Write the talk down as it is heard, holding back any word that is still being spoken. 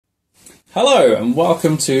Hello and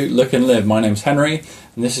welcome to Look and Live. My name's Henry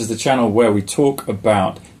and this is the channel where we talk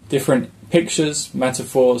about different pictures,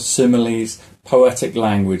 metaphors, similes, poetic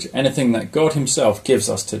language, anything that God himself gives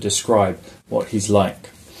us to describe what he's like.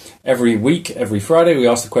 Every week, every Friday, we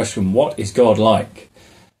ask the question, what is God like?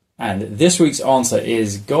 And this week's answer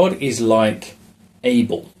is, God is like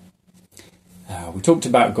Abel. We talked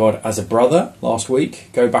about God as a brother last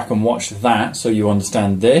week. Go back and watch that so you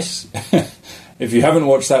understand this. If you haven't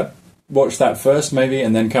watched that, watch that first maybe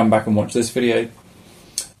and then come back and watch this video.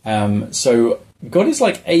 So God is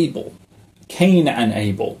like Abel. Cain and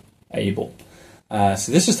Abel.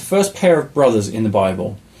 So this is the first pair of brothers in the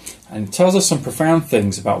Bible, and it tells us some profound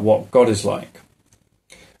things about what God is like.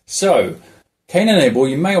 So Cain and Abel,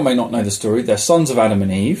 you may or may not know the story. They're sons of Adam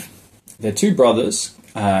and Eve. They're two brothers.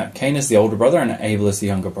 Cain is the older brother and Abel is the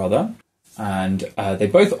younger brother. And they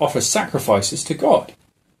both offer sacrifices to God.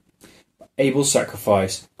 Abel's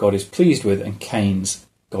sacrifice God is pleased with, and Cain's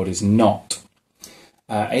God is not.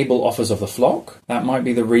 Abel offers of the flock. That might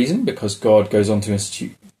be the reason, because God goes on to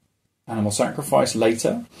institute animal sacrifice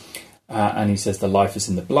later. And he says the life is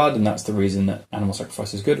in the blood, and that's the reason that animal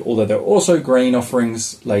sacrifice is good. Although there are also grain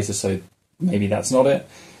offerings later, so maybe that's not it.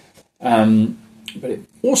 But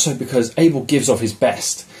also because Abel gives of his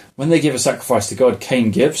best. When they give a sacrifice to God, Cain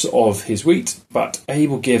gives of his wheat, but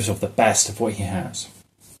Abel gives of the best of what he has.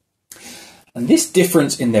 And this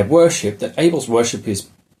difference in their worship, that Abel's worship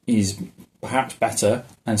is perhaps better,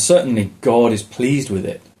 and certainly God is pleased with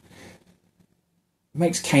it,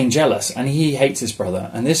 makes Cain jealous, and he hates his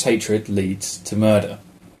brother, and this hatred leads to murder.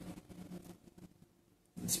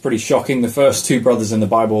 It's pretty shocking. The first two brothers in the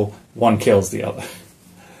Bible, one kills the other.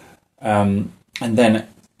 And then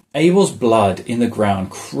Abel's blood in the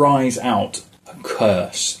ground cries out a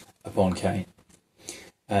curse upon Cain.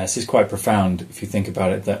 This is quite profound if you think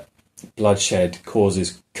about it, that bloodshed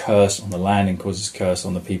causes curse on the land and causes curse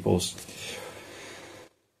on the peoples.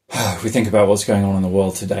 If we think about what's going on in the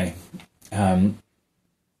world today.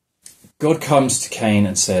 God comes to Cain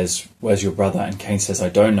and says, "Where's your brother?" And Cain says, "I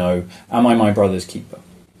don't know. Am I my brother's keeper?"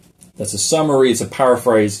 That's a summary, it's a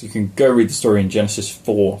paraphrase. You can go read the story in Genesis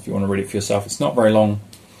 4 if you want to read it for yourself. It's not very long,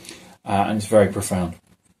 and it's very profound.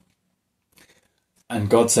 And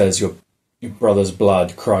God says, your brother's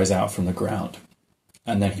blood cries out from the ground.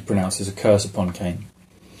 And then he pronounces a curse upon Cain,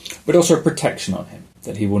 but also a protection on him,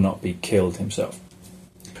 that he will not be killed himself.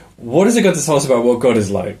 What has it got to tell us about what God is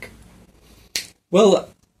like? Well,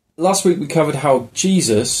 last week we covered how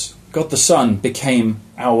Jesus, God the Son, became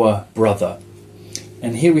our brother.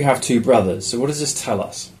 And here we have two brothers. So what does this tell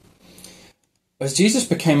us? As Jesus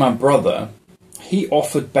became our brother, he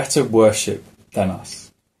offered better worship than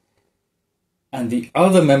us. And the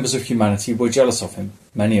other members of humanity were jealous of him,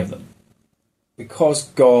 many of them, because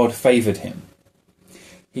God favoured him.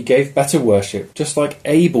 He gave better worship, just like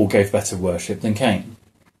Abel gave better worship than Cain.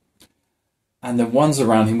 And the ones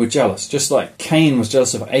around him were jealous, just like Cain was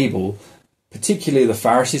jealous of Abel, particularly the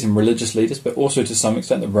Pharisees and religious leaders, but also to some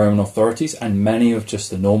extent the Roman authorities, and many of just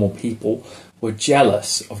the normal people were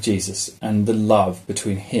jealous of Jesus and the love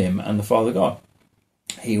between him and the Father God.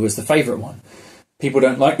 He was the favourite one. People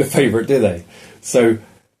don't like the favourite, do they? So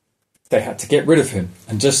they had to get rid of him.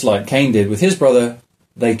 And just like Cain did with his brother,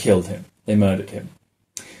 they killed him. They murdered him.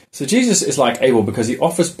 So Jesus is like Abel because he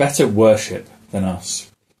offers better worship than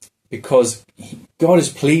us. Because God is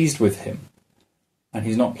pleased with him. And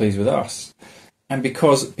he's not pleased with us. And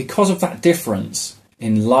because of that difference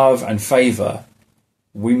in love and favour,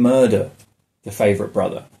 we murder the favourite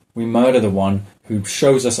brother. We murder the one who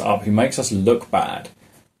shows us up, who makes us look bad,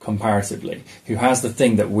 comparatively, who has the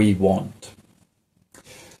thing that we want.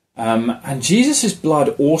 And Jesus' blood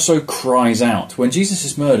also cries out. When Jesus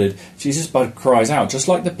is murdered, Jesus' blood cries out, just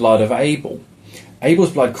like the blood of Abel.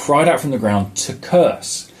 Abel's blood cried out from the ground to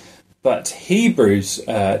curse. But Hebrews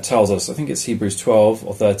tells us, I think it's Hebrews 12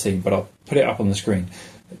 or 13, but I'll put it up on the screen.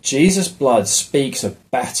 Jesus' blood speaks a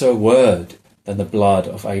better word than the blood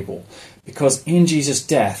of Abel. Because in Jesus'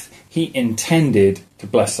 death, he intended to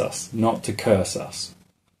bless us, not to curse us.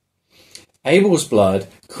 Abel's blood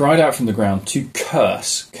cried out from the ground to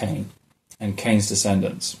curse Cain and Cain's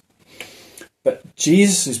descendants. But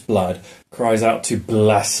Jesus' blood cries out to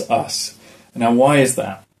bless us. Now, why is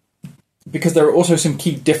that? Because there are also some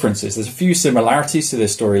key differences. There's a few similarities to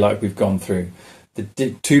this story like we've gone through.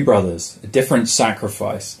 The two brothers, a different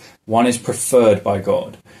sacrifice. One is preferred by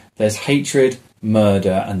God. There's hatred,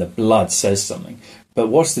 murder, and the blood says something. But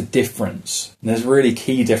what's the difference? And there's really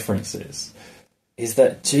key differences. Is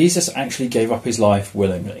that Jesus actually gave up his life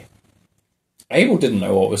willingly. Abel didn't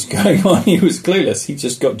know what was going on. He was clueless. He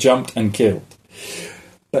just got jumped and killed.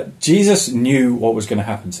 But Jesus knew what was going to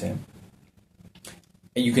happen to him.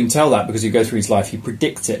 You can tell that because you go through his life, he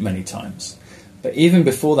predicts it many times. But even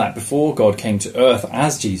before that, before God came to earth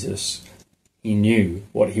as Jesus, he knew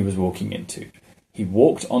what he was walking into. He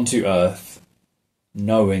walked onto earth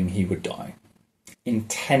knowing he would die,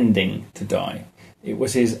 intending to die. It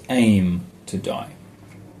was his aim to die.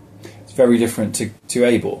 It's very different to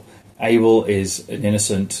Abel. Abel is an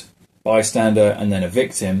innocent bystander and then a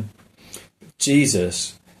victim.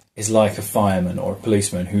 Jesus is like a fireman or a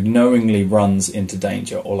policeman who knowingly runs into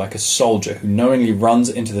danger, or like a soldier who knowingly runs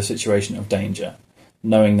into the situation of danger,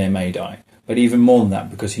 knowing they may die. But even more than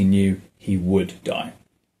that, because he knew he would die.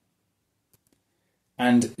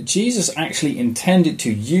 And Jesus actually intended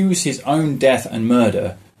to use his own death and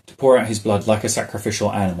murder to pour out his blood like a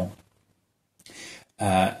sacrificial animal.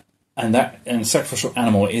 And sacrificial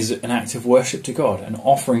animal is an act of worship to God, an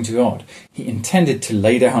offering to God. He intended to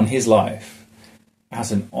lay down his life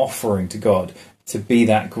as an offering to God, to be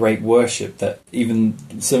that great worship, that even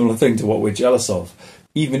similar thing to what we're jealous of.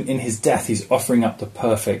 Even in his death, he's offering up the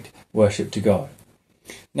perfect worship to God.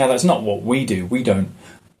 Now, that's not what we do. We don't,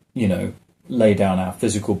 lay down our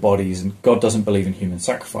physical bodies, and God doesn't believe in human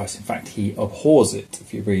sacrifice. In fact, he abhors it.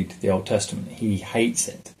 If you read the Old Testament, he hates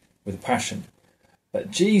it with a passion.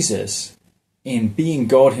 But Jesus, in being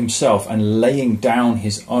God himself and laying down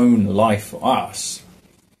his own life for us,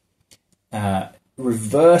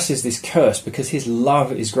 reverses this curse because his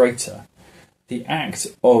love is greater. The act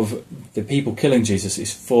of the people killing Jesus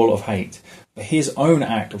is full of hate, but his own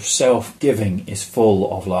act of self-giving is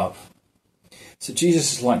full of love. So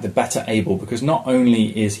Jesus is like the better Abel, because not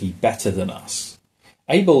only is he better than us,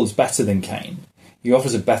 Abel is better than Cain. He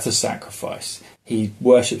offers a better sacrifice. He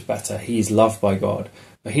worships better. He is loved by God,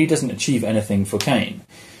 but he doesn't achieve anything for Cain.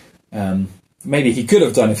 Maybe he could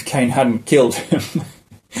have done if Cain hadn't killed him.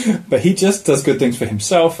 But he just does good things for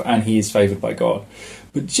himself, and he is favoured by God.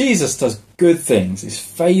 But Jesus does good things, is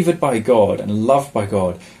favoured by God and loved by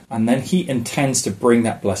God, and then he intends to bring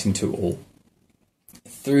that blessing to all.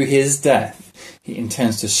 Through his death, he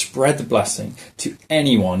intends to spread the blessing to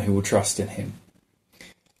anyone who will trust in him.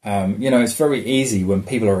 It's very easy when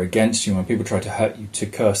people are against you, when people try to hurt you, to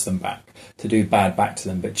curse them back, to do bad back to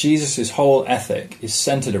them. But Jesus' whole ethic is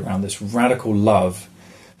centred around this radical love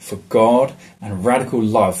for God and radical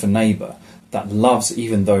love for neighbour, that loves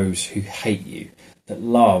even those who hate you, that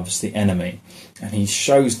loves the enemy. And he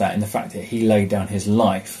shows that in the fact that he laid down his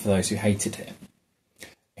life for those who hated him.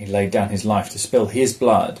 He laid down his life to spill his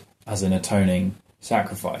blood as an atoning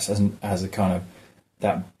sacrifice, as a kind of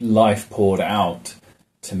that life poured out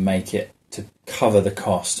to make it, to cover the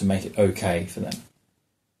cost, to make it okay for them.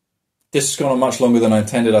 This has gone on much longer than I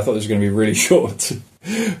intended. I thought this was going to be really short.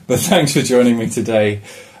 But thanks for joining me today.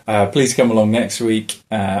 Please come along next week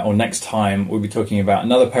or next time. We'll be talking about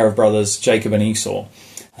another pair of brothers, Jacob and Esau,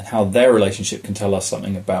 and how their relationship can tell us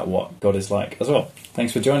something about what God is like as well.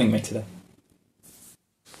 Thanks for joining me today.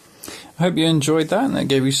 I hope you enjoyed that and that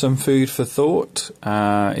gave you some food for thought.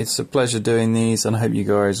 It's a pleasure doing these, and I hope you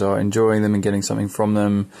guys are enjoying them and getting something from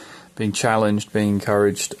them, being challenged, being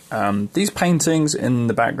encouraged. These paintings in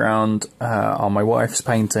the background are my wife's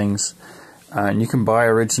paintings, and you can buy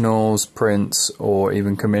originals, prints, or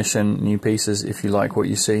even commission new pieces if you like what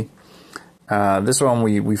you see. This one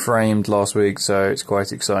we framed last week, so it's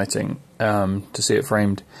quite exciting to see it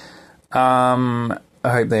framed.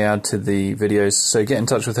 I hope they add to the videos, so get in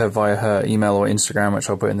touch with her via her email or Instagram, which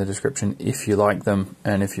I'll put in the description, if you like them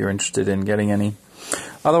and if you're interested in getting any.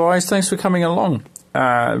 Otherwise, thanks for coming along.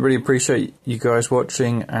 I really appreciate you guys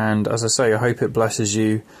watching, and as I say, I hope it blesses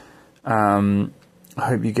you. I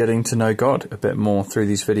hope you're getting to know God a bit more through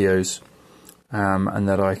these videos, and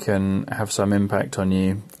that I can have some impact on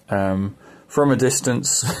you from a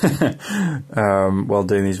distance while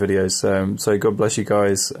doing these videos. So God bless you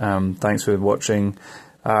guys. Thanks for watching.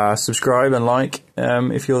 Subscribe and like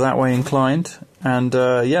if you're that way inclined. And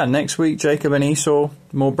yeah, next week, Jacob and Esau,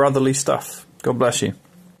 more brotherly stuff. God bless you.